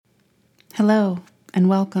Hello, and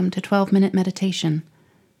welcome to 12-Minute Meditation,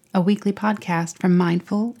 a weekly podcast from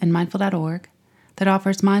Mindful and mindful.org that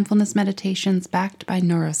offers mindfulness meditations backed by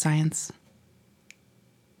neuroscience.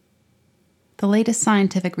 The latest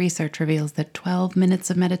scientific research reveals that 12 minutes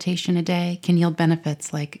of meditation a day can yield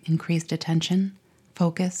benefits like increased attention,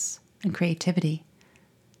 focus, and creativity.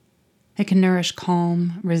 It can nourish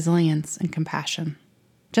calm, resilience, and compassion.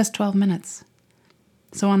 Just 12 minutes.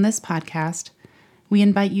 So on this podcast, we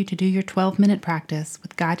invite you to do your 12-minute practice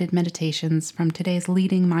with guided meditations from today's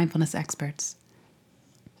leading mindfulness experts.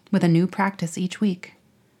 With a new practice each week,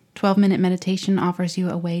 12-minute meditation offers you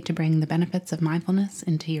a way to bring the benefits of mindfulness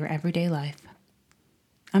into your everyday life.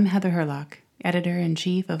 I'm Heather Herlock,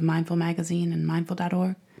 editor-in-chief of Mindful Magazine and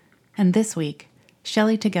mindful.org, and this week,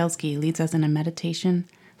 Shelly Tygielski leads us in a meditation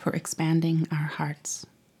for expanding our hearts.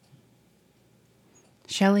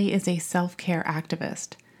 Shelly is a self-care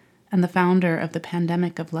activist and the founder of the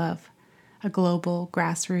Pandemic of Love, a global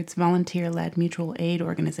grassroots volunteer-led mutual aid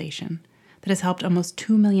organization that has helped almost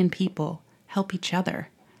 2 million people help each other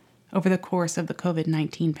over the course of the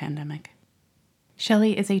COVID-19 pandemic.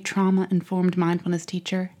 Shelly is a trauma-informed mindfulness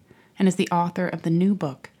teacher and is the author of the new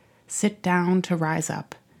book, Sit Down to Rise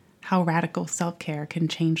Up: How Radical Self-Care Can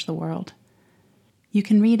Change the World. You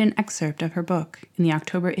can read an excerpt of her book in the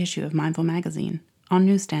October issue of Mindful Magazine, on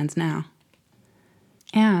newsstands now.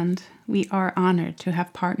 And we are honored to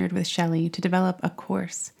have partnered with Shelly to develop a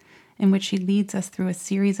course in which she leads us through a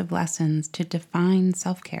series of lessons to define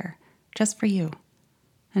self-care just for you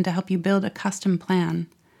and to help you build a custom plan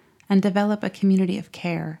and develop a community of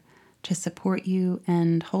care to support you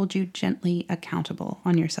and hold you gently accountable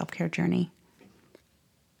on your self-care journey.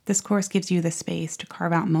 This course gives you the space to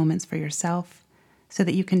carve out moments for yourself so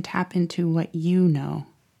that you can tap into what you know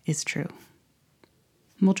is true.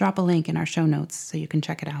 We'll drop a link in our show notes so you can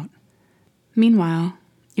check it out. Meanwhile,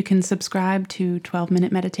 you can subscribe to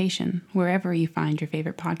 12-Minute Meditation wherever you find your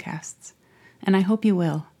favorite podcasts, and I hope you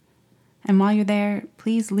will. And while you're there,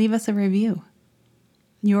 please leave us a review.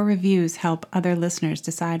 Your reviews help other listeners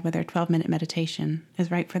decide whether 12-Minute Meditation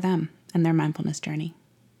is right for them and their mindfulness journey.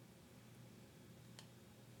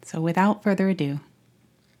 So without further ado,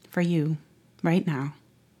 for you, right now,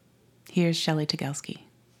 here's Shelly Tygielski.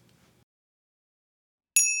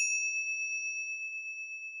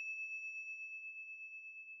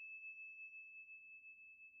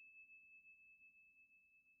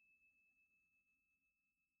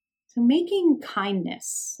 So making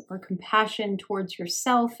kindness or compassion towards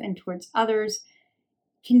yourself and towards others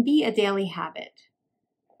can be a daily habit.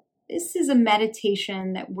 This is a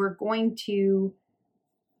meditation that we're going to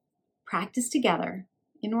practice together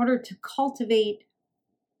in order to cultivate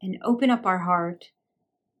and open up our heart,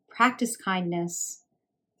 practice kindness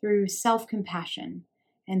through self-compassion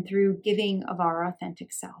and through giving of our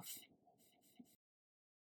authentic self.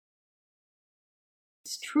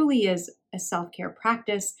 This truly is a self-care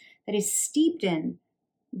practice that is steeped in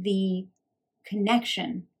the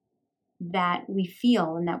connection that we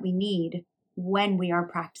feel and that we need when we are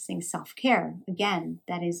practicing self-care. Again,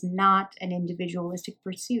 that is not an individualistic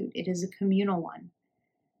pursuit. It is a communal one.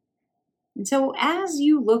 And so as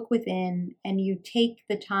you look within and you take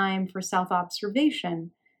the time for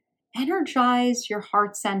self-observation, energize your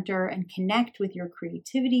heart center and connect with your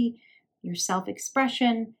creativity, your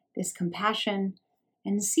self-expression, this compassion,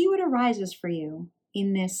 and see what arises for you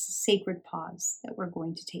in this sacred pause that we're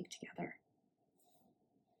going to take together.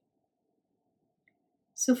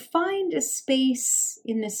 So find a space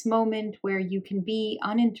in this moment where you can be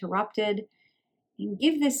uninterrupted and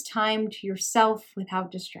give this time to yourself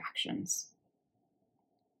without distractions.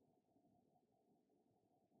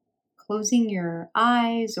 Closing your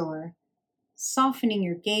eyes or softening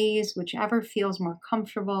your gaze, whichever feels more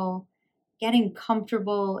comfortable, getting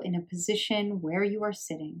comfortable in a position where you are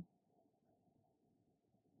sitting.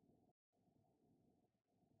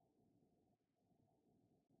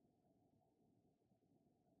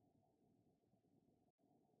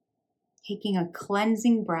 Taking a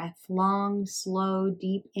cleansing breath, long, slow,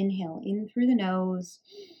 deep inhale in through the nose.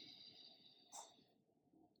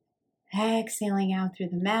 Exhaling out through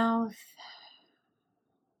the mouth.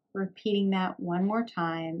 Repeating that one more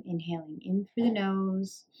time, inhaling in through the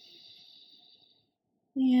nose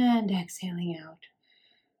and exhaling out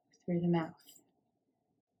through the mouth.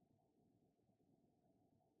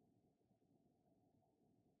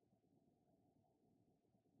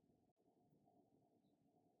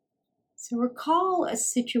 So recall a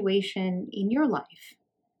situation in your life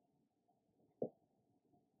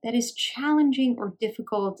that is challenging or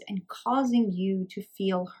difficult and causing you to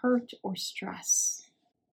feel hurt or stress.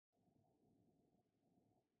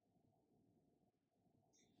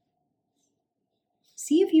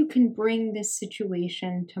 See if you can bring this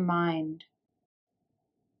situation to mind.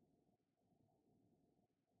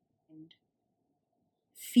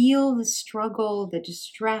 Feel the struggle, the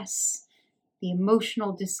distress, the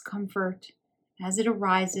emotional discomfort as it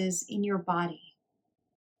arises in your body.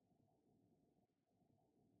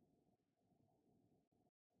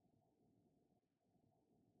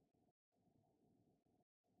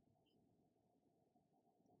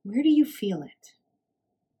 Where do you feel it?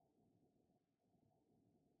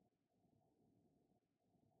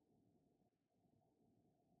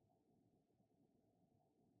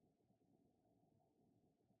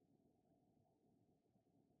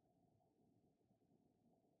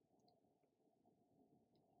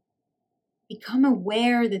 Become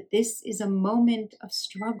aware that this is a moment of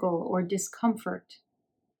struggle or discomfort.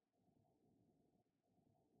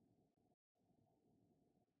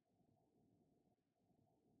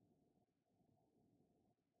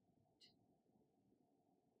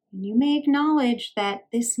 And you may acknowledge that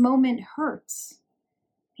this moment hurts.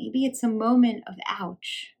 Maybe it's a moment of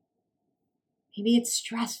ouch. Maybe it's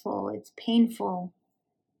stressful, it's painful.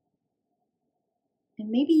 And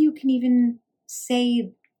maybe you can even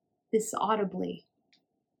say this audibly,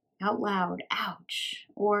 out loud, ouch,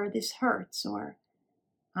 or this hurts, or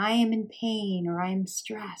I am in pain, or I am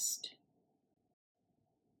stressed.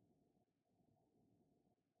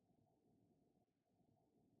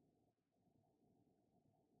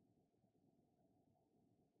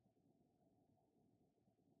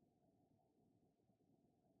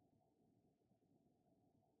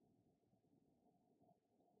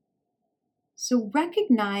 So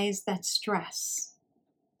recognize that stress,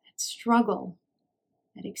 that struggle,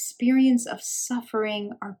 that experience of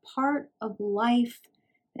suffering are part of life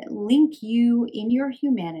that link you in your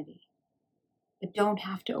humanity, but don't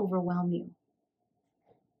have to overwhelm you.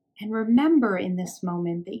 And remember in this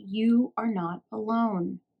moment that you are not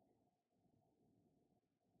alone.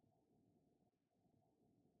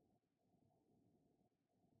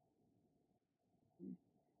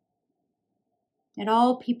 That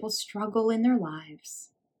all people struggle in their lives.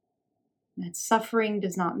 That suffering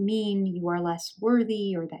does not mean you are less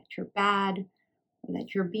worthy or that you're bad or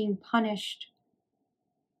that you're being punished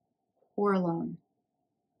or alone.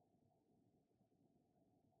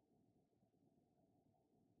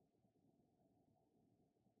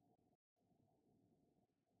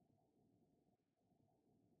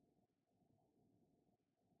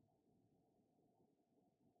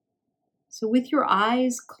 So, with your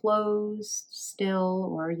eyes closed still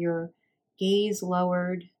or your gaze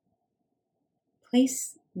lowered,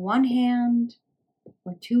 place one hand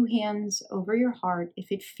or two hands over your heart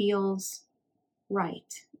if it feels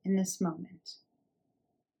right in this moment.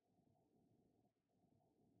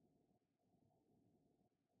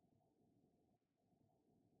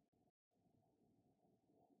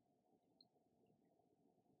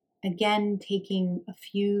 Again, taking a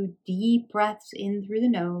few deep breaths in through the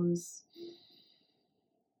nose,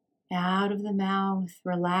 out of the mouth,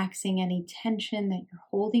 relaxing any tension that you're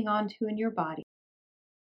holding onto in your body.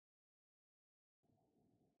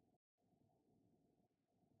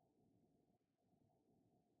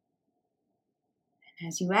 And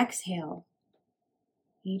as you exhale,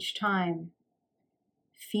 each time,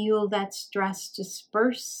 feel that stress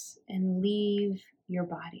disperse and leave your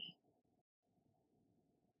body.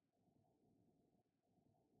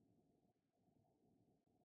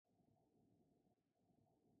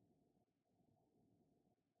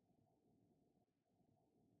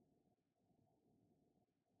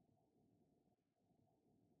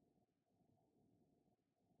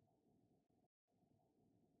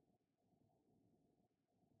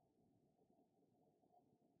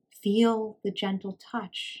 Feel the gentle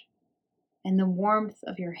touch and the warmth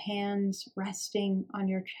of your hands resting on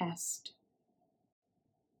your chest.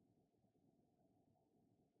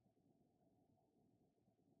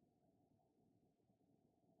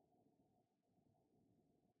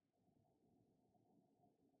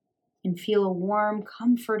 And feel a warm,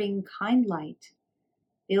 comforting, kind light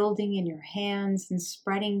building in your hands and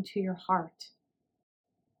spreading to your heart.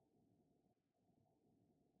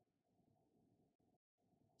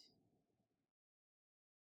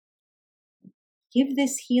 Give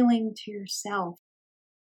this healing to yourself.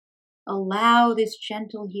 Allow this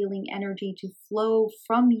gentle healing energy to flow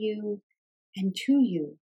from you and to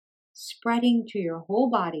you, spreading to your whole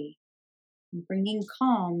body and bringing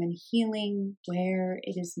calm and healing where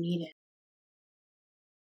it is needed.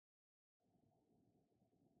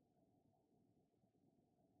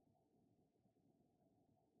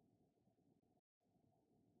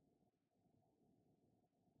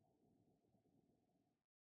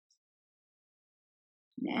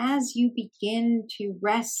 And as you begin to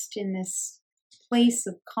rest in this place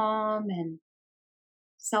of calm and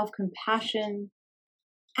self-compassion,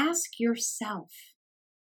 ask yourself,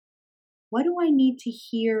 what do I need to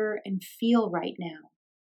hear and feel right now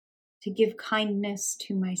to give kindness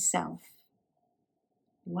to myself?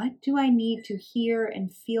 What do I need to hear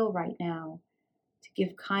and feel right now to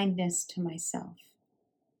give kindness to myself?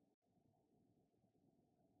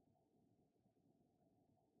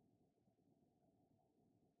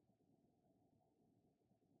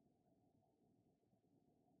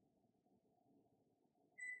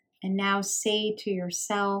 And now say to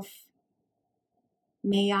yourself,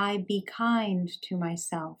 may I be kind to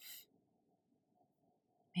myself.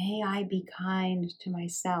 May I be kind to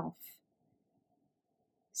myself.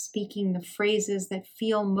 Speaking the phrases that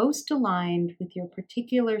feel most aligned with your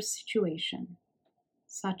particular situation,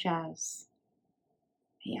 such as,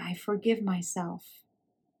 may I forgive myself.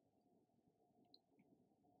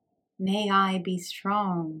 May I be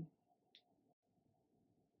strong.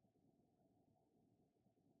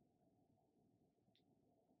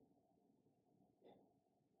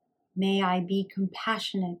 May I be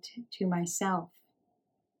compassionate to myself.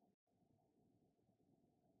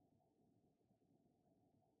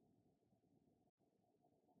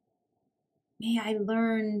 May I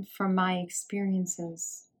learn from my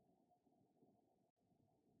experiences.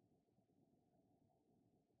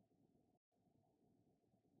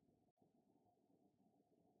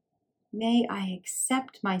 May I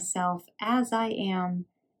accept myself as I am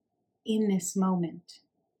in this moment.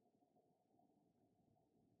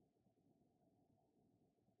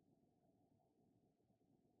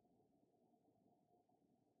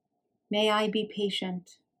 May I be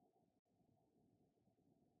patient.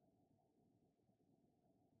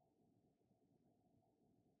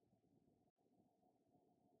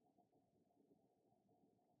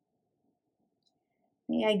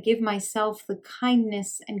 May I give myself the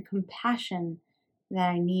kindness and compassion that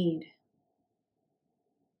I need.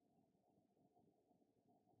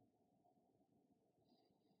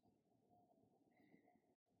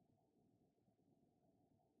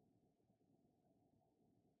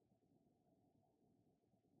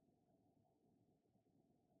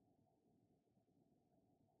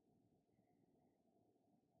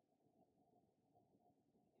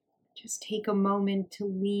 Just take a moment to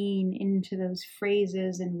lean into those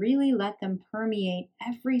phrases and really let them permeate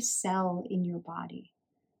every cell in your body.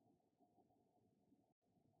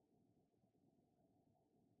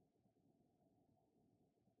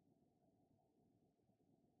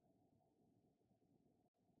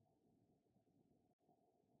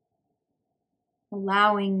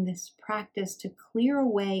 Allowing this practice to clear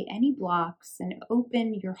away any blocks and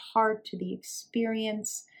open your heart to the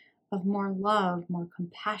experience of more love, more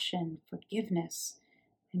compassion, forgiveness,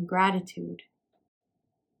 and gratitude.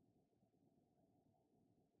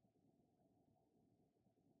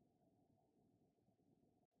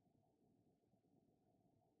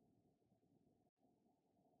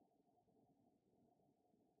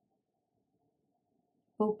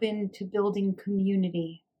 Open to building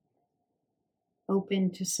community, open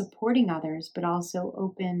to supporting others, but also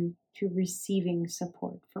open to receiving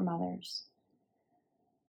support from others.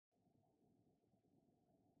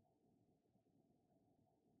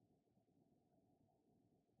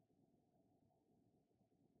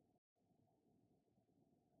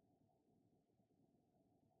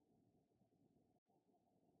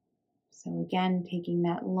 So again, taking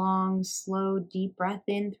that long, slow, deep breath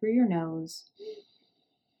in through your nose.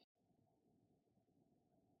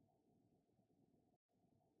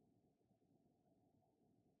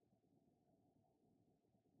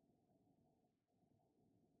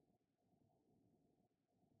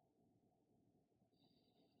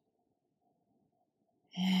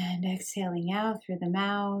 And exhaling out through the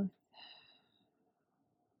mouth.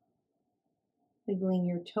 Wiggling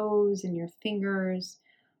your toes and your fingers,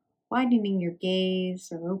 widening your gaze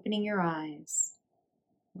or opening your eyes.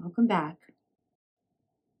 Welcome back.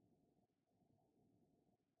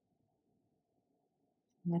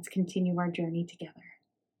 Let's continue our journey together.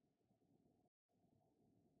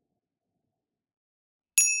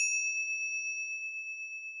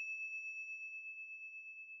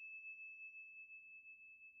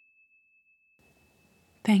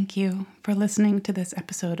 Thank you for listening to this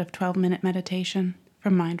episode of 12-Minute Meditation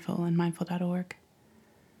from Mindful and mindful.org.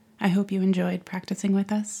 I hope you enjoyed practicing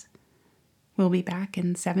with us. We'll be back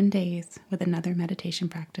in 7 days with another meditation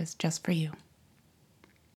practice just for you.